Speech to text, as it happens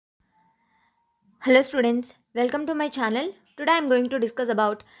Hello students, welcome to my channel. Today I am going to discuss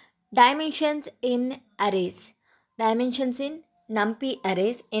about dimensions in arrays. Dimensions in numpy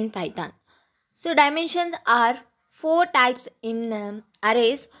arrays in Python. So dimensions are four types in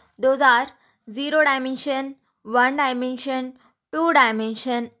arrays. Those are 0 dimension, 1 dimension, 2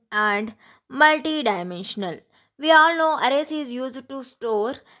 dimension and multi-dimensional. We all know arrays is used to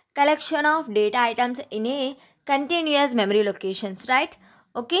store collection of data items in a continuous memory locations, right?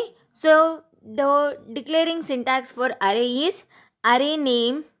 Okay, so the declaring syntax for array is array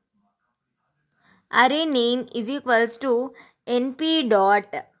name is equals to np dot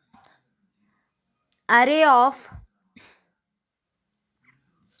array of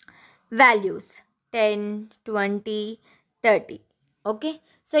values 10, 20, 30. Okay,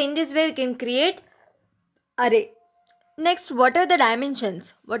 so in this way we can create array. Next, what are the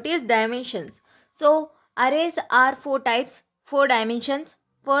dimensions? What is dimensions? So arrays are four types, four dimensions.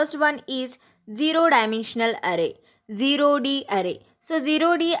 First one is 0 dimensional array, 0D array. So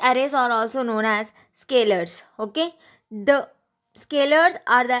 0D arrays are also known as scalars. Okay, the scalars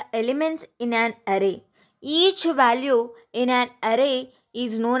are the elements in an array. Each value in an array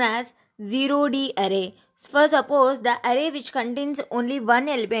is known as 0D array. For suppose the array which contains only one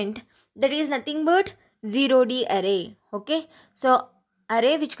element, that is nothing but 0D array. Okay, so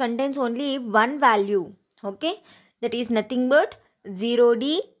array which contains only one value, okay, that is nothing but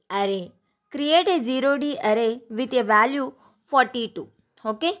 0D array. Create a 0D array with a value 42.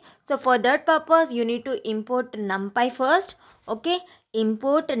 Okay, so for that purpose you need to import numpy first. Okay,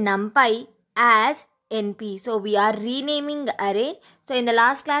 import numpy as np. So we are renaming array. So in the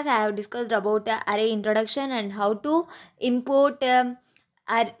last class I have discussed about array introduction and how to import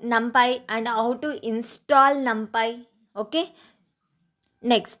numpy and how to install numpy. Okay,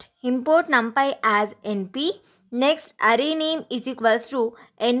 next import numpy as np. Next, array name is equals to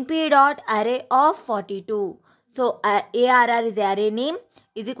np dot array of 42. So arr is array name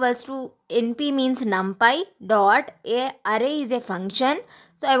is equals to np means numpy dot array is a function.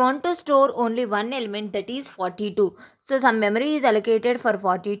 So I want to store only one element, that is 42. So some memory is allocated for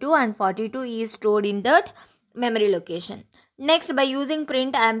 42 and 42 is stored in that memory location. Next, by using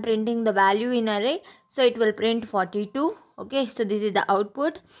print, I am printing the value in array. So it will print 42. Okay, so this is the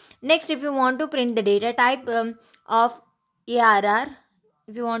output. Next, if you want to print the data type of ARR,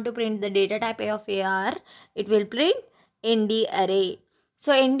 if you want to print the data type of ARR, it will print ND array.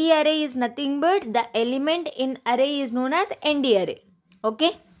 So ND array is nothing but the element in array is known as ND array.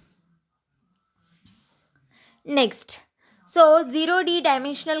 Okay. Next, so 0D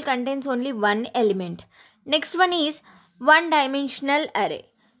dimensional contains only one element. Next one is one dimensional array.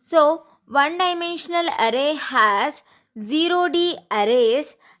 So one dimensional array has 0D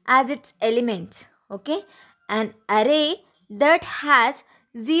arrays as its elements. Okay, an array that has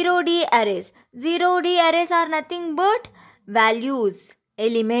 0D arrays. 0D arrays are nothing but values,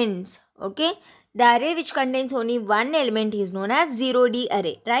 elements. Okay, the array which contains only one element is known as 0D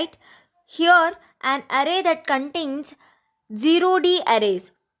array, right? Here, an array that contains 0D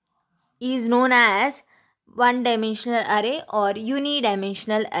arrays is known as one dimensional array or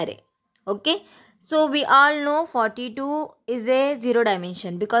unidimensional array. Okay, so we all know 42 is a 0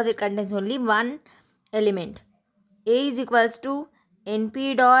 dimension because it contains only one element. A is equals to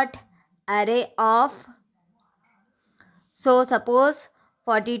np dot array of, so suppose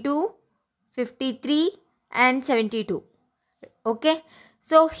 42, 53 and 72. Okay,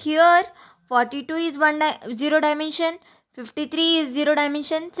 so here 42 is 0 dimension, 53 is 0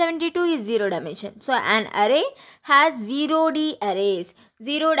 dimension, 72 is 0 dimension. So an array has 0D arrays,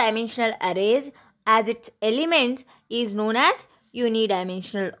 0 dimensional arrays as its elements is known as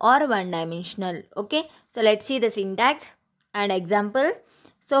unidimensional or one dimensional. Okay, so let's see the syntax and example.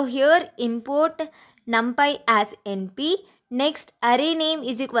 So here import numpy as np. Next, array name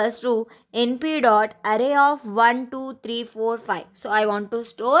is equals to np dot array of 1, 2, 3, 4, 5. So I want to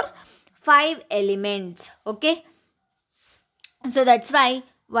store 5 elements. Okay, so that's why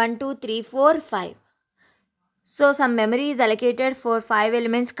 1, 2, 3, 4, 5. So some memory is allocated for 5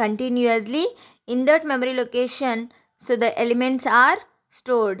 elements continuously in that memory location. So the elements are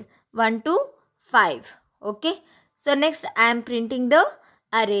stored 1 to 5. Okay, so next I am printing the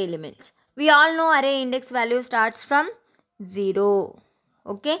array elements. We all know array index value starts from 0.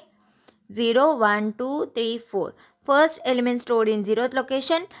 Okay, 0, 1, 2, 3, 4. First element stored in 0th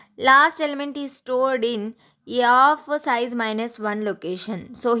location. Last element is stored in A of size minus 1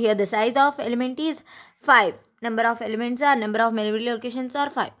 location. So here the size of element is 5. Number of elements are, number of memory locations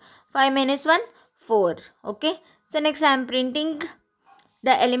are 5. 5 minus 1, 4. Okay, so next I am printing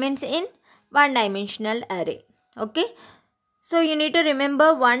the elements in one dimensional array. Okay, So you need to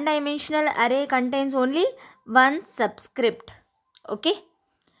remember one dimensional array contains only one subscript. Okay.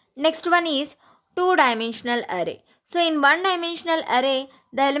 Next one is two-dimensional array. So in one-dimensional array,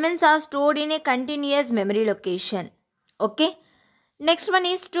 the elements are stored in a continuous memory location. Okay. Next one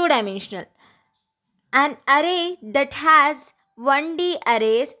is two-dimensional. An array that has 1D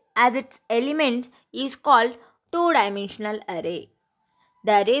arrays as its elements is called two-dimensional array.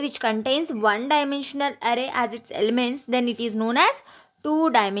 The array which contains one-dimensional array as its elements, then it is known as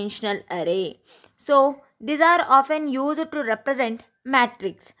two-dimensional array. So these are often used to represent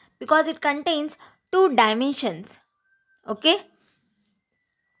matrix because it contains two dimensions. Okay.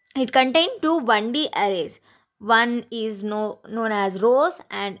 It contains two 1D arrays. One is known as rows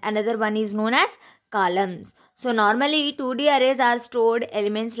and another one is known as columns. So normally 2D arrays are stored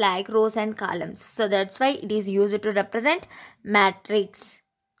elements like rows and columns. So that's why it is used to represent matrix.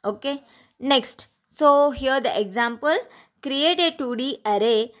 Okay. Next. So here the example. Create a 2D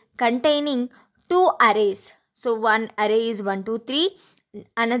array containing two arrays. So one array is 1, 2, 3.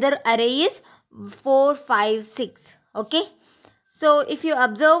 Another array is 4, 5, 6. Okay. So if you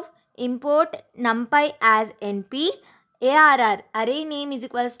observe, import numpy as np, arr, array name is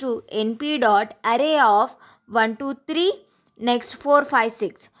equals to np dot array of 1, 2, 3, next 4, 5,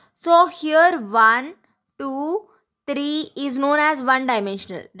 6. So here 1, 2, 3 is known as one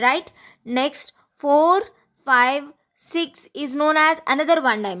dimensional, right? Next 4, 5, 6 is known as another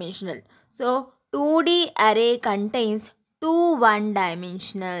one dimensional. So 2D array contains two one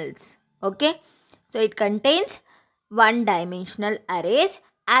dimensionals. Okay. So it contains one dimensional arrays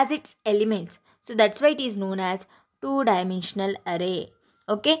as its elements. So that's why it is known as two dimensional array.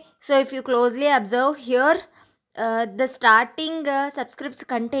 Okay. So if you closely observe here, the starting subscripts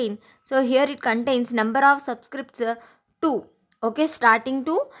contain. So here it contains number of subscripts 2. Okay. Starting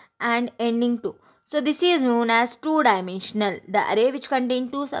 2 and ending 2. So this is known as two dimensional. The array which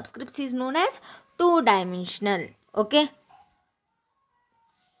contains two subscripts is known as two dimensional. Okay.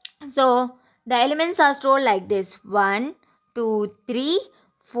 So the elements are stored like this: 1, 2, 3,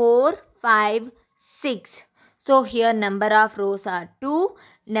 4, 5, 6. So here number of rows are 2,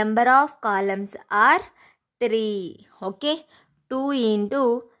 number of columns are 3. Okay. 2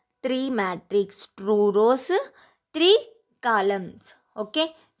 into 3 matrix, 2 rows, 3 columns.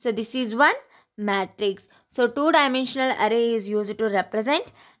 Okay. So this is one matrix. So two-dimensional array is used to represent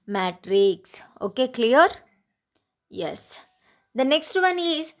matrix. Okay. Clear? Yes. The next one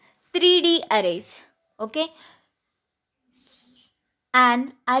is 3D arrays. Okay.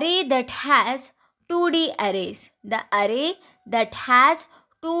 An array that has 2D arrays. The array that has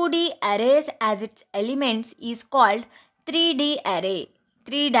 2D arrays as its elements is called 3D array.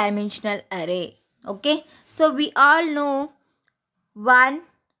 Three-dimensional array. Okay. So we all know 1,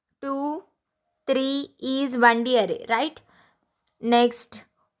 2, 3 is 1D array, right? Next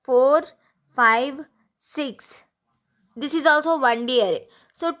 4, 5, 6. This is also 1D array.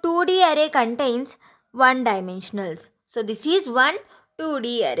 So 2D array contains one dimensionals. So this is one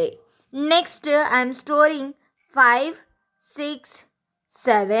 2D array. Next I am storing 5, 6,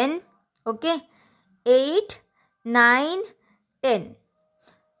 7, okay, 8, 9, 10.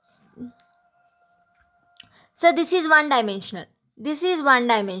 So this is one dimensional. This is one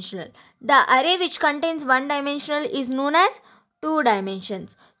dimensional. The array which contains one dimensional is known as two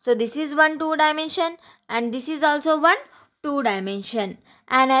dimensions. So this is one two dimension and this is also one two dimension.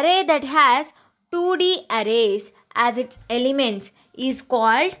 An array that has 2D arrays as its elements is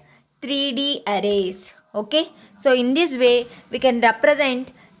called 3D arrays. Okay. So in this way we can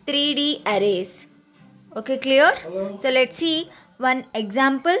represent 3D arrays. Okay, clear? Hello. So let's see one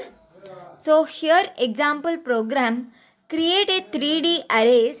example. So here example program, create a 3D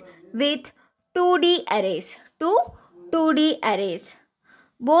arrays with 2D arrays. Two 2D arrays.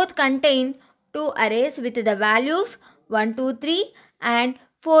 Both contain two arrays with the values 1, 2, 3 and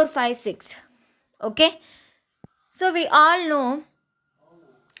 4, 5, 6. Okay. So we all know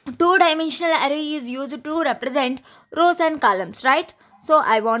two-dimensional array is used to represent rows and columns, right? So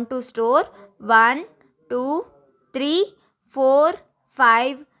I want to store 1, 2, 3, 4,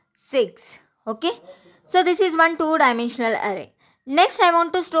 5, 6. Okay. So this is one two-dimensional array. Next I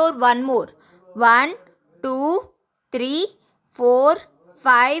want to store one more. 1, 2, 3, 4,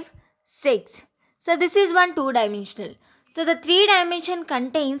 5, 6. So this is one two-dimensional. So the 3-dimension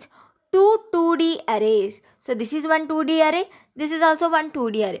contains two 2D arrays. So this is one 2D array. This is also one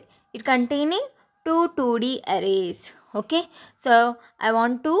 2D array. It containing two 2D arrays. Okay. So I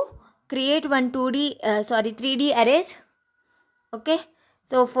want to create one 3D arrays. Okay.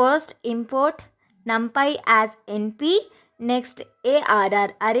 So first import numpy as np. Next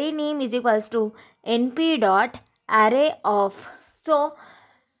arr. Array name is equals to np dot array of. So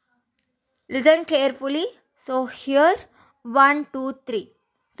listen carefully. So here 1, 2, 3.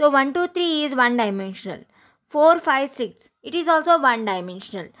 So 1, 2, 3 is one dimensional. 4, 5, 6. It is also one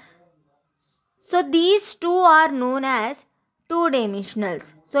dimensional. So these two are known as two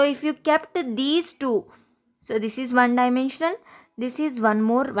dimensionals. So if you kept these two, so this is one dimensional, this is one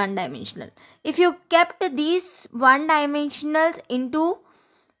more one dimensional. If you kept these one dimensionals into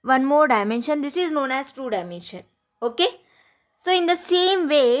one more dimension, this is known as two dimension. Okay. So in the same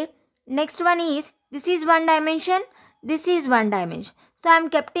way, next one is, this is one dimension, this is one dimension. So I am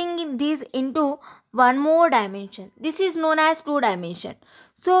keeping these into one more dimension. This is known as two dimension.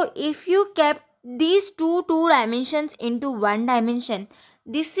 So if you kept these two dimensions into one dimension,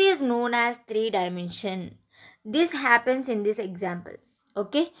 this is known as three dimension. This happens in this example.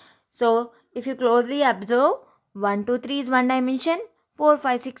 Okay. So if you closely observe, 1, 2, 3 is one dimension, 4,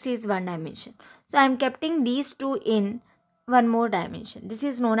 5, 6 is one dimension. So I am keeping these two in one more dimension. This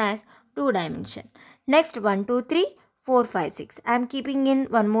is known as two dimension. Next 1, 2, 3, 4, 5, 6. I am keeping in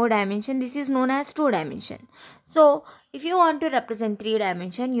one more dimension. This is known as two dimension. So if you want to represent three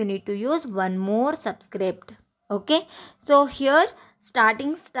dimension, you need to use one more subscript. Okay. So here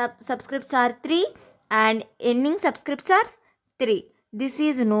starting subscripts are 3 and ending subscripts are 3. This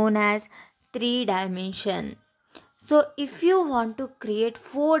is known as three dimension. So if you want to create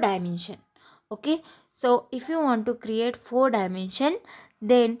four dimension, okay, so if you want to create four dimension,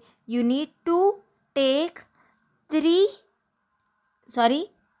 then you need to take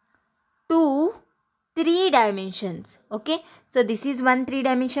two three dimensions. Okay, so this is one three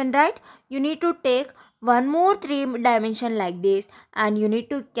dimension, right? You need to take one more three dimension like this, and you need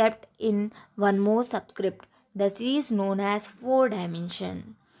to kept in one more subscript. This is known as four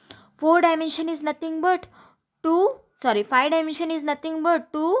dimension. Four dimension is nothing but five dimension is nothing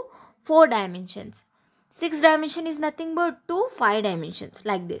but two four dimensions. 6 dimension is nothing but two 5 dimensions.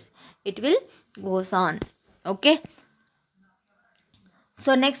 Like this it will goes on. Okay.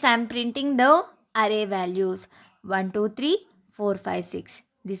 So next I am printing the array values 1, 2, 3, 4, 5, 6.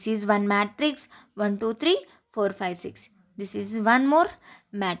 This is one matrix 1, 2, 3, 4, 5, 6. This is one more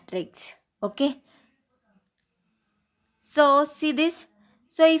matrix. Okay. So see this.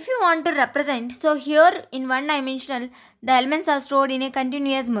 So if you want to represent, so here in one dimensional, the elements are stored in a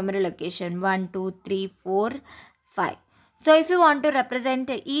continuous memory location 1, 2, 3, 4, 5. So if you want to represent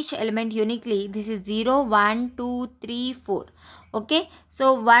each element uniquely, this is 0, 1, 2, 3, 4. Okay.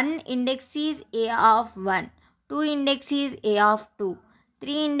 So 1 index is A of 1, 2 index is A of 2,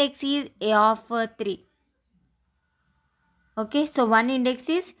 3 index is A of 3. Okay. So 1 index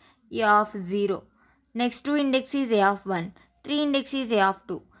is A of 0. Next 2 index is A of 1. 3 index is A of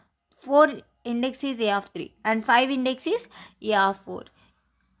 2. 4 index is A of 3. And 5 index is A of 4.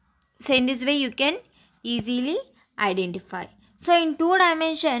 So in this way you can easily identify. So in two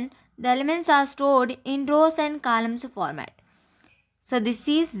dimension, the elements are stored in rows and columns format. So this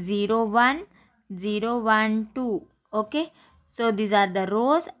is 0, 1, 0, 1, 2. Okay. So these are the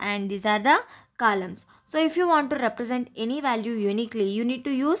rows and these are the columns. So if you want to represent any value uniquely, you need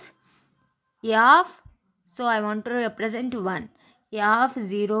to use A of, so I want to represent 1. A of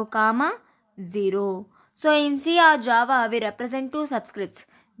 0, 0. So in C or Java, we represent two subscripts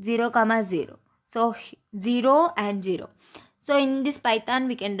 0, 0. So 0 and 0. So in this Python,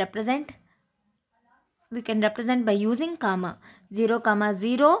 we can represent by using comma 0,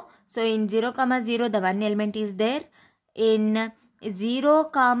 0. So in 0, 0, the one element is there. In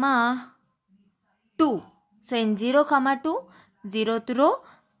 0, 2. So in 0, 2, 0th row,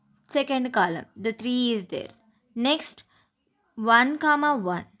 second column, the 3 is there. Next 1,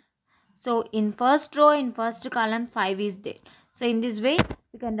 1. So in first row, in first column, 5 is there. So in this way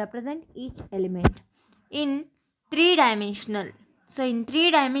we can represent each element in three dimensional. So in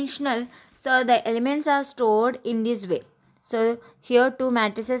three dimensional, so the elements are stored in this way. So here two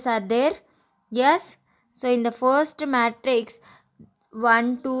matrices are there. Yes. So in the first matrix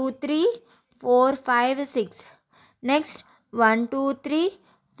 1, 2, 3, 4, 5, 6. Next 1, 2, 3,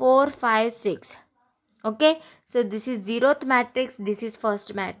 4, 5, 6. Okay. So this is 0th matrix. This is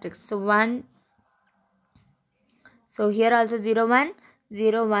first matrix. So 1. So here also 0, 1,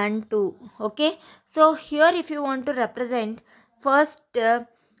 0, 1, 2. Okay. So here if you want to represent first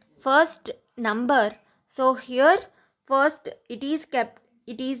number. So here first it is kept.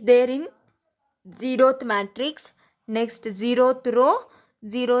 It is there in 0th matrix. Next 0th row,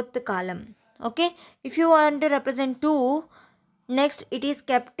 0th column. Okay. If you want to represent 2, next it is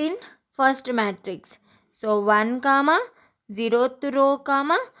kept in first matrix. So 1, 0th row,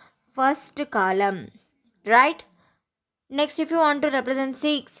 first column. Right. Next if you want to represent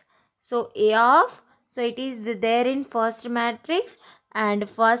 6, so A of So it is there in first matrix and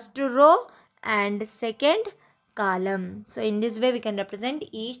first row and second column. So in this way we can represent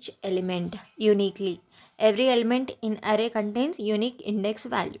each element uniquely. Every element in array contains unique index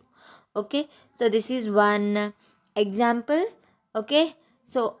value. Okay, so this is one example. Okay,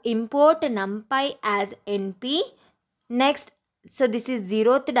 so import numpy as np. Next, so this is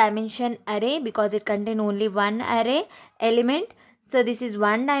zeroth dimension array because it contains only one array element. So this is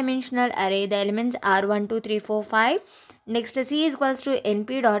one dimensional array. The elements are 1 2 3 4 5. Next, c is equals to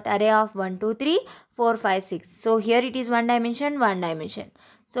np dot array of 1 2 3 4 5 6. So here it is one dimension, one dimension.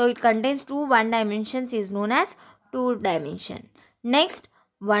 So it contains two one dimensions is known as two dimension. Next,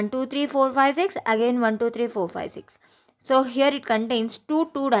 1 2 3 4 5 6, again 1 2 3 4 5 6. So here it contains two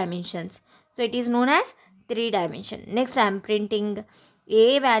dimensions. So it is known as 3 dimension. Next, I am printing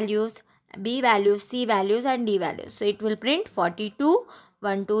A values, B values, C values and D values. So it will print 42,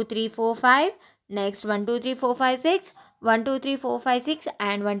 1 2 3 4 5. Next 1 2 3 4 5 6, 1 2 3 4 5 6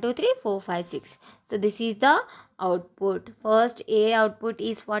 and 1 2 3 4 5 6. So this is the output. First A output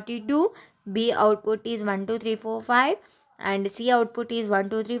is 42, B output is 1 2 3 4 5 and C output is 1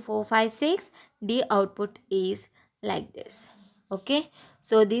 2 3 4 5 6. D output is like this. Okay,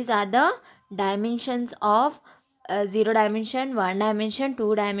 so these are the dimensions of 0 dimension, 1 dimension,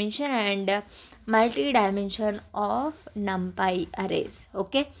 2 dimension and multi-dimension of numpy arrays.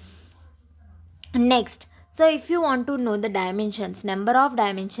 Okay, next, so if you want to know the dimensions, number of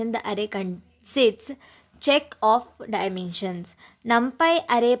dimensions the array consists, check of dimensions. Numpy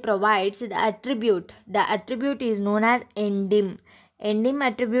array provides the attribute. The attribute is known as endim. Endim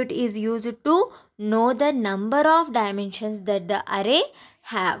attribute is used to know the number of dimensions that the array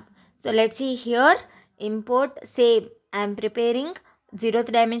have. So let's see here. Import, say I am preparing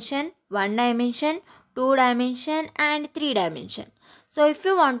 0th dimension, 1 dimension, 2 dimension and 3 dimension. So if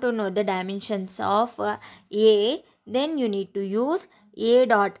you want to know the dimensions of A, then you need to use A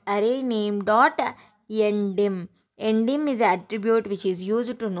dot array name dot endim. Endim is an attribute which is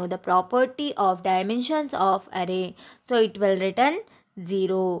used to know the property of dimensions of array. So it will return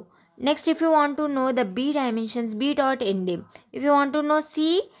 0. Next, if you want to know the B dimensions, B dot endim. If you want to know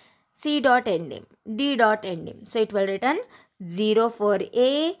C, C dot endim, D dot endim. So it will return 0 for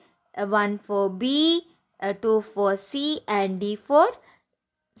A, 1 for B, 2 for C and D for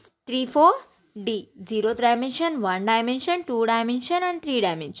 3 for D. 0th dimension, 1 dimension, 2 dimension and 3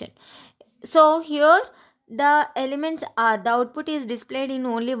 dimension. So here the elements are, the output is displayed in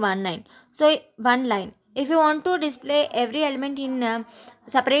only one line. So one line. If you want to display every element in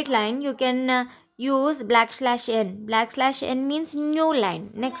separate line, you can use \n. \n means new line,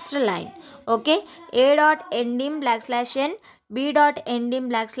 next line. Okay, A dot endim \n, B dot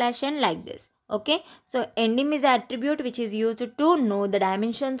endim \n, like this. Okay, so endim is an attribute which is used to know the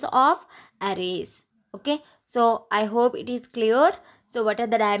dimensions of arrays. Okay, so I hope it is clear. So what are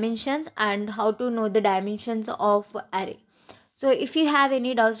the dimensions and how to know the dimensions of array. So if you have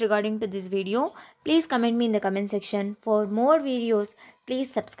any doubts regarding to this video, please comment me in the comment section. For more videos,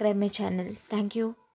 please subscribe my channel. Thank you.